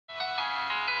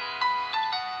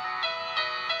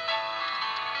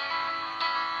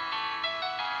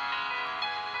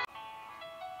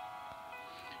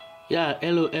Yeah,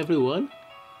 hello everyone.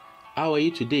 How are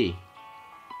you today?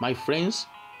 My friends,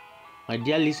 my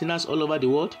dear listeners all over the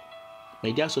world,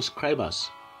 my dear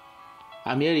subscribers.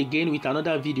 I'm here again with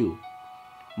another video.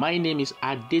 My name is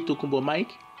Adetokunbo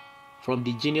Mike from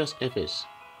the Genius FS.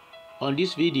 On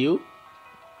this video,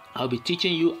 I'll be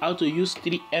teaching you how to use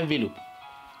 3 envelope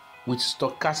with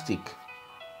stochastic.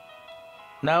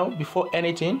 Now, before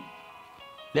anything,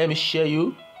 let me share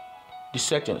you the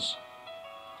settings.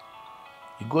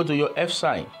 You go to your F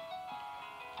sign.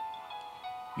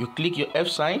 You click your F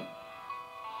sign.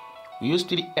 We use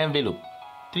 3 envelope,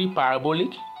 3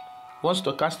 parabolic, 1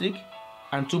 stochastic,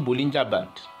 and 2 Bollinger Band.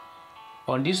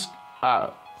 On this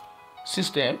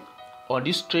system, on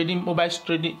this mobile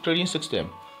trading system,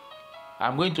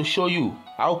 I'm going to show you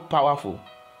how powerful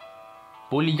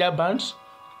Bollinger Bands,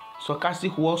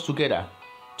 stochastic works together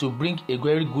to bring a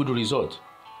very good result.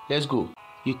 Let's go.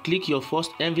 You click your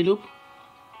first envelope.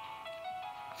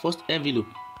 The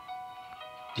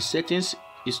settings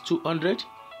is 200,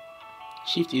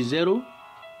 shift is 0,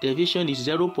 deviation is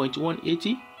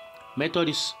 0.180, method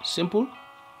is simple.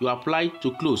 You apply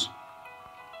to close.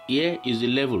 Here is the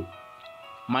level.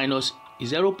 Minus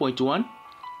is 0.1,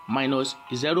 minus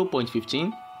is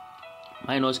 0.15,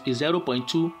 minus is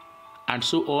 0.2, and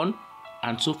so on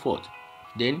and so forth.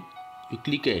 Then you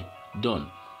click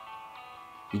done.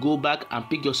 You go back and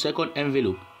pick your second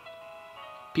envelope.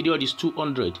 Period is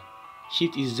 200,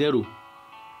 shift is 0,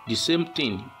 the same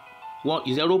thing. 1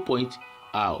 is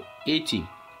 0.80.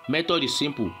 Method is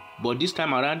simple, but this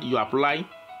time around you apply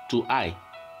to I,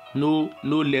 no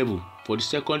level for the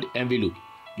second envelope.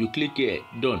 You click here,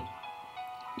 done.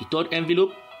 The third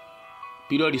envelope,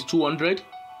 period is 200,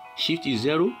 shift is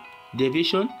 0,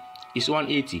 deviation is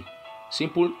 180.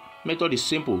 Simple, method is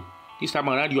simple. This time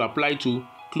around you apply to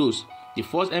close. The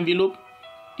first envelope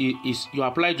is you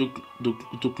apply to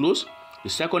close. The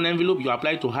second envelope you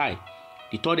apply to high.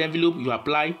 The third envelope you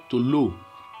apply to low,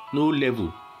 no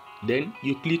level. Then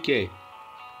you click here,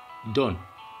 done.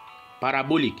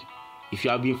 Parabolic. If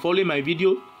you have been following my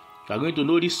video, you are going to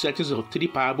know these settings of 3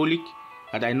 parabolic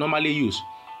that I normally use.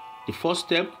 The first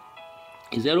step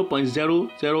is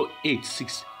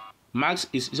 0.0086. Max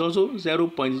is also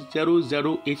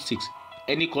 0.0086.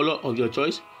 Any color of your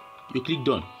choice, you click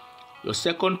done. Your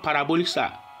second parabolic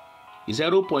star is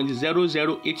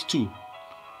 0.0082.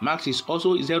 Max is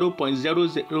also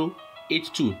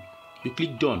 0.0082. You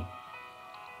click done.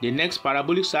 The next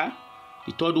parabolic star,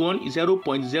 the third one, is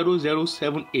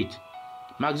 0.0078.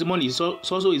 Maximum is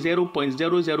also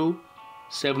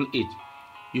 0.0078.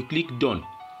 You click done.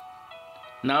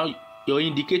 Now your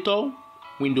indicator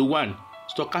window 1,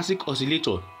 stochastic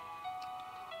oscillator.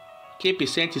 K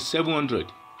percent is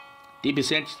 700. D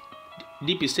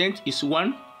percent is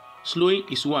 1. Slowing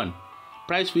is 1.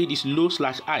 Price feed is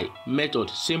low/high. Method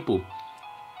simple.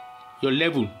 Your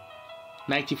level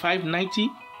 95, 90,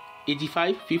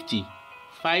 85, 50,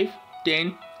 5,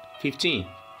 10, 15.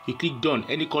 You click done.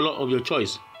 Any color of your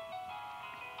choice.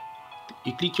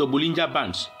 You click your Bollinger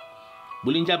Bands.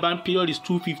 Bollinger Band period is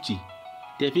 250.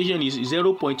 Deviation is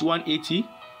 0.180.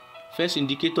 First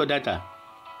indicator data.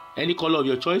 Any color of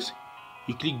your choice.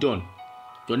 You click done.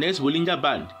 Your next Bollinger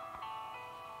Band.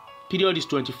 Period is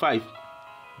 25.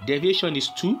 Deviation is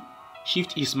 2.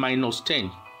 Shift is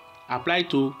 -10. Apply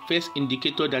to first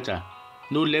indicator data.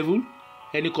 No level.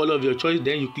 Any color of your choice.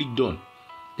 Then you click done.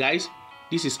 Guys,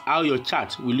 this is how your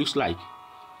chart will look like.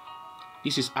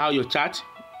 This is how your chart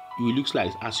will look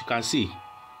like. As you can see,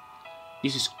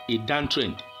 this is a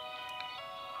downtrend.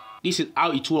 This is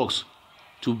how it works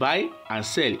to buy and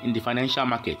sell in the financial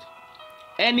market.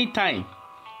 Anytime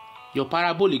your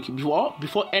parabolic,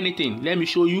 before anything, let me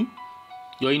show you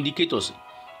your indicators.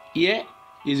 Here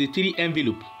is the 3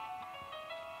 envelope.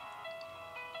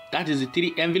 That is the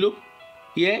 3 envelope.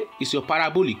 Here is your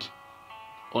parabolic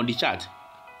on the chart.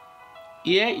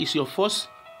 Here is your first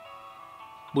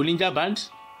Bollinger Band.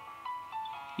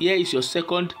 Here is your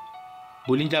second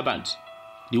Bollinger Band,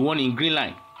 the one in green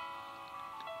line.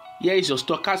 Here is your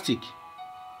stochastic.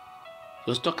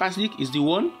 Your stochastic is the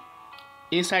one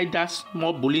inside that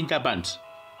small Bollinger Band.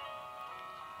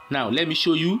 Now let me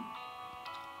show you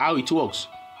how it works.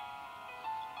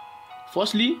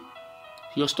 Firstly,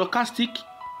 your stochastic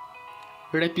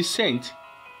represents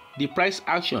the price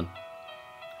action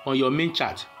on your main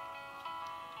chart.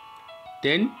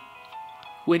 Then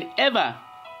whenever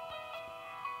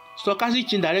stochastic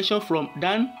change direction from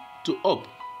down to up,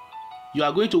 you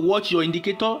are going to watch your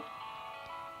indicator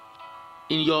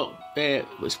in your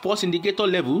first indicator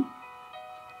level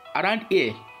around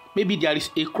here. Maybe there is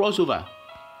a crossover.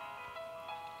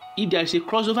 If there is a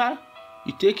crossover,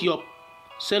 you take your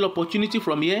sell opportunity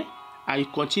from here and you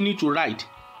continue to ride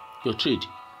your trade.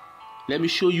 Let me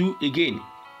show you again.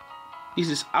 This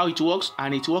is how it works,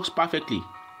 and it works perfectly.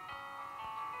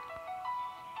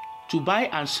 To buy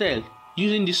and sell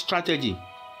using this strategy,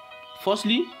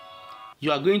 firstly,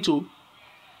 you are going to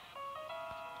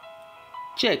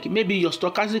check maybe your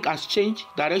stochastic has changed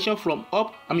direction from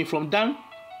down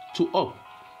to up.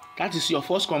 That is your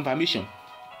first confirmation.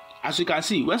 As you can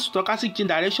see, when stochastic change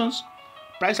directions,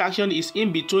 price action is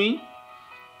in between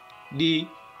the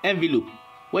envelope.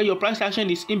 When your price action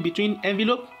is in between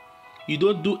envelope, you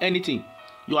don't do anything.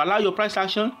 You allow your price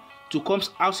action to come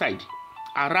outside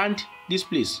around this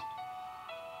place.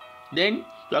 Then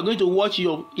you are going to watch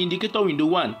your indicator window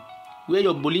 1, where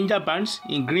your Bollinger Bands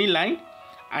in green line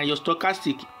and your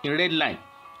stochastic in red line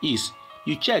is.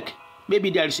 You check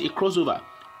maybe there is a crossover.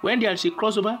 When there is a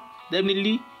crossover,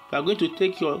 definitely you are going to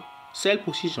take your sell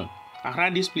position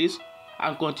around this place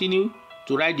and continue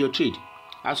to ride your trade.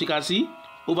 As you can see,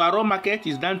 overall market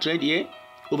is downtrend here.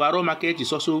 Overall market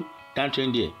is also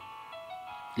downtrend here.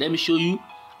 Let me show you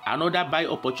another buy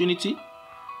opportunity.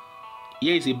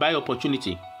 Here is a buy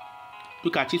opportunity.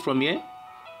 Look at it from here.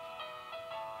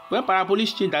 When parabolic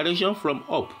change direction from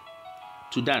up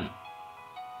to down,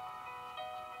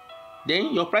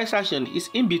 then your price action is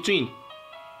in between.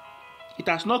 It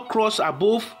has not crossed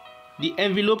above the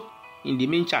envelope in the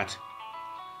main chart.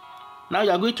 Now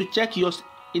you are going to check your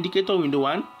indicator window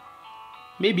 1.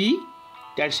 Maybe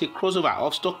there is a crossover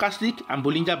of stochastic and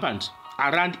Bollinger Bands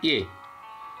around here.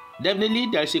 Definitely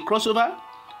there is a crossover.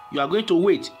 You are going to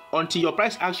wait until your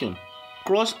price action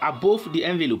cross above the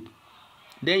envelope.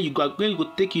 Then you are going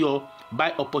to take your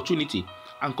buy opportunity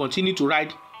and continue to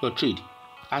ride your trade.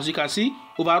 As you can see,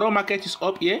 overall market is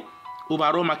up here.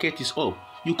 Overall market is up.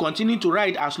 You continue to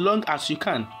ride as long as you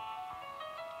can.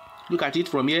 Look at it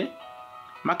from here.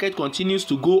 Market continues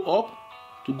to go up,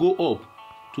 to go up,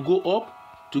 to go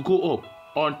up, to go up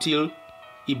until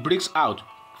it breaks out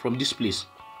from this place.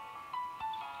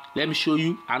 Let me show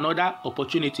you another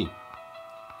opportunity.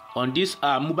 On this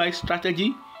mobile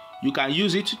strategy, you can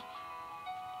use it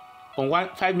on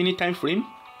 5-minute time frame,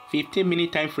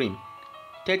 15-minute time frame,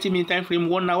 30-minute time frame,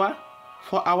 1 hour,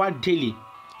 4 hour daily.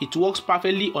 It works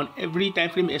perfectly on every time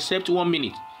frame except 1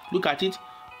 minute. Look at it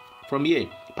from here.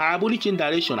 Parabolic change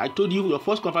direction. I told you your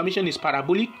first confirmation is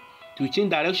parabolic. To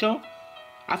change direction.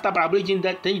 After parabolic change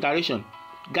direction,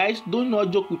 guys, don't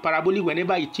not joke with parabolic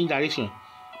whenever it change direction.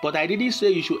 But I didn't say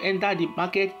you should enter the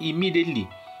market immediately.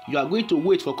 You are going to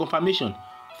wait for confirmation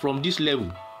from this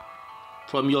level,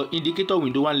 from your indicator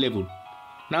window 1 level.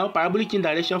 Now parabolic change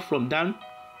direction from down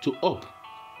to up.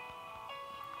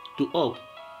 To up.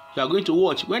 You are going to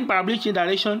watch when parabolic change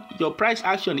direction, your price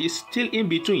action is still in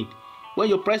between. When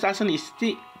your price action is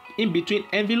still in between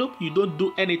envelope, you don't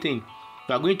do anything.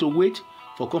 You are going to wait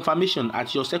for confirmation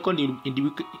at your second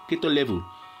indicator level.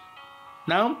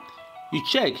 Now you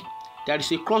check there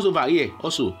is a crossover here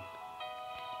also.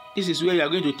 This is where you are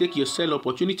going to take your sell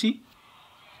opportunity.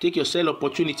 Take your sell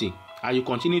opportunity and you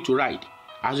continue to ride.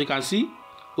 As you can see,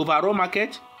 overall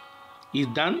market is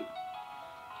done.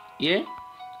 Yeah,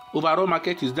 overall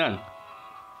market is done.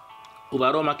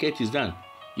 Overall market is done.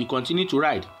 You continue to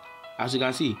ride. As you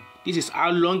can see, this is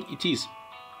how long it is.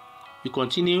 You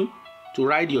continue to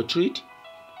ride your trade.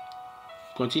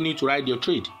 Continue to ride your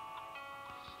trade.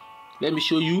 Let me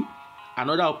show you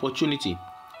another opportunity.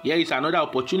 Here is another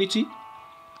opportunity.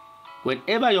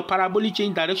 Whenever your parabolic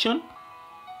change direction,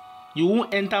 you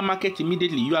won't enter market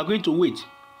immediately. You are going to wait.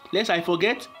 Lest I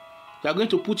forget, you are going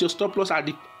to put your stop loss at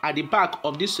the back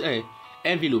of this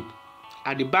envelope.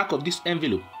 At the back of this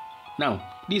envelope. Now,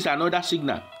 this is another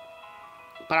signal.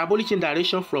 Parabolic change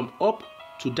direction from up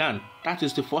to down. That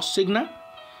is the first signal.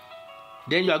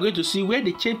 Then you are going to see where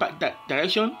the change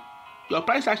direction, your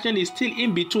price action is still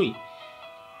in between.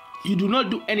 You do not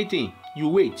do anything. You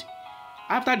wait.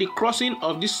 After the crossing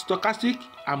of this stochastic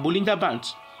and Bollinger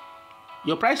Bands,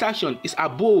 your price action is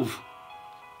above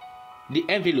the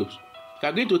envelopes. You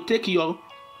are going to take your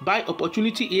buy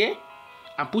opportunity here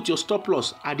and put your stop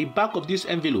loss at the back of this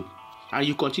envelope, and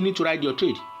you continue to ride your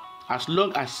trade as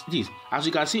long as this. As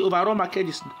you can see, overall market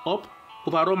is up.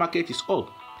 Overall market is up.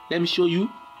 Let me show you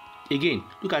again.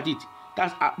 Look at it.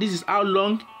 This is how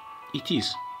long it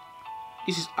is.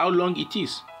 This is how long it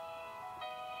is.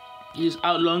 This is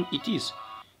how long it is.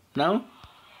 Now,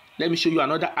 let me show you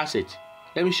another asset.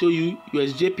 Let me show you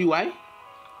USJPY.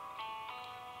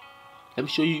 Let me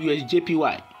show you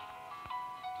USJPY.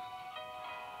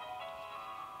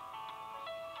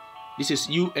 This is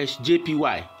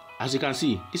USJPY. As you can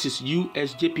see, this is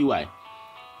USJPY.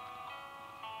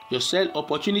 Your sell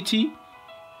opportunity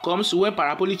comes when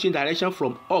parabolic change direction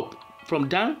from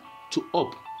down to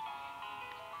up.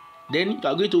 Then you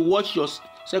are going to watch your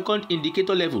second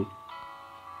indicator level.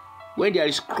 When there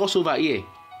is crossover here,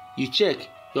 you check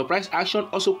your price action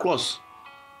also cross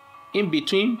in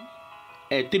between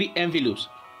 3 envelopes.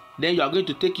 Then you are going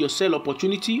to take your sell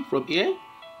opportunity from here.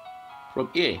 From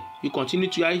here, you continue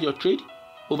to ride your trade.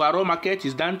 Overall market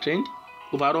is down trend.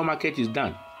 Overall market is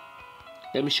down.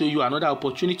 Let me show you another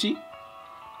opportunity.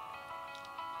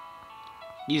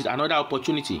 This is another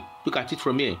opportunity. Look at it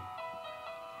from here.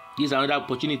 This is another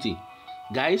opportunity.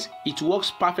 Guys, it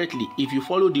works perfectly if you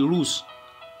follow the rules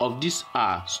of this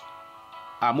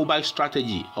mobile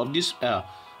strategy, of this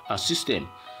system.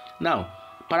 Now,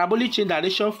 parabolic change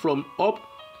direction from up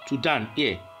to down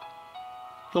here.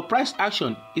 Your price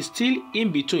action is still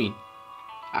in between.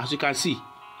 As you can see,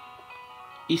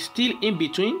 it's still in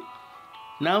between.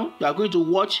 Now you are going to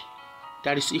watch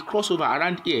there is a crossover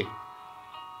around here.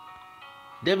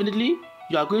 Definitely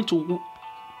you are going to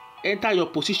enter your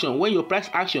position when your price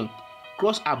action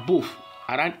cross above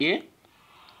around here.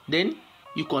 Then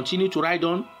you continue to ride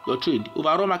on your trade.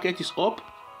 Overall market is up.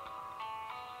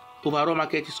 Overall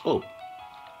market is up.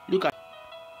 Look at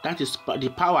that. Is the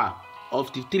power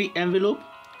of the 3 envelope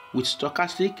with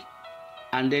stochastic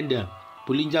and then the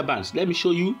Bollinger Bands. Let me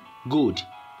show you gold,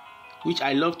 which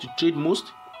I love to trade most.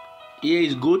 Here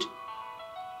is gold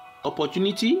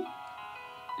opportunity.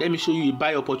 Let me show you a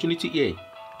buy opportunity here.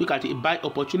 Look at a buy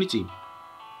opportunity.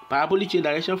 Parabolic change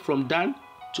direction from down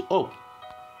to up.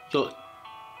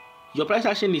 Your price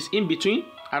action is in between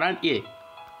around here.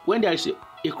 When there is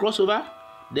a crossover,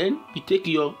 then you take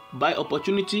your buy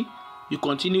opportunity. You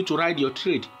continue to ride your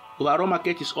trade. Overall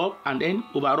market is up, and then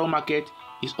overall market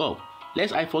is up.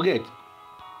 Lest I forget,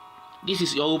 this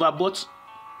is your overbought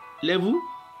level,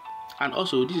 and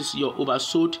also this is your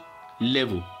oversold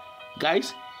level.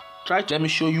 Guys, let me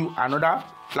show you another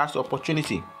last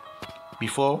opportunity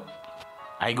before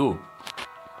I go.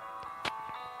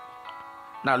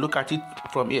 Now look at it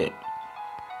from here.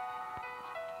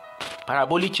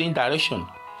 Parabolic change direction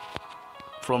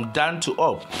from down to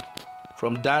up.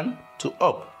 From down to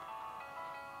up.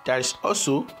 There is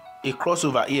also a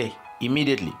crossover here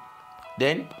immediately.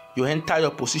 Then you enter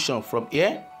your position from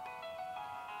here.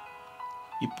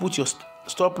 You put your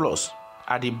stop loss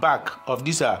at the back of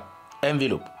this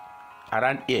envelope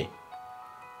around here.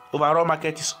 Overall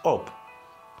market is up.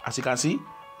 As you can see,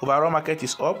 overall market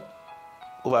is up.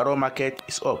 Overall market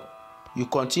is up. You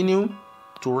continue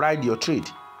to ride your trade.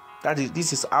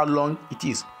 This is how long it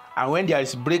is. And when there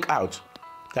is breakout,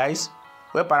 guys,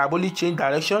 where parabolic change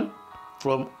direction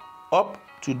from up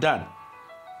to down,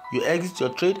 you exit your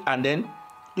trade and then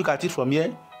look at it from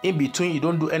here. In between, you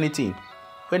don't do anything.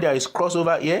 When there is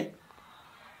crossover here,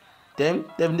 then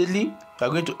definitely you are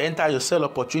going to enter your sell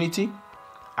opportunity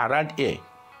around here.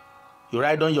 You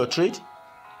ride on your trade.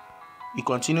 You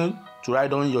continue to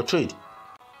ride on your trade.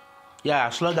 Yeah,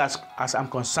 as long as I'm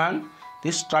concerned,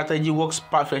 this strategy works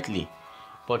perfectly.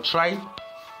 But try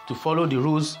to follow the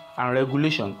rules and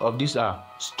regulation of this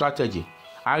strategy.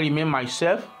 I remain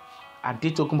myself,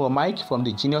 Adetokunbo Mike from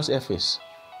the Genius FS.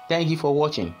 Thank you for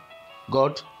watching.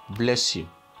 God bless you.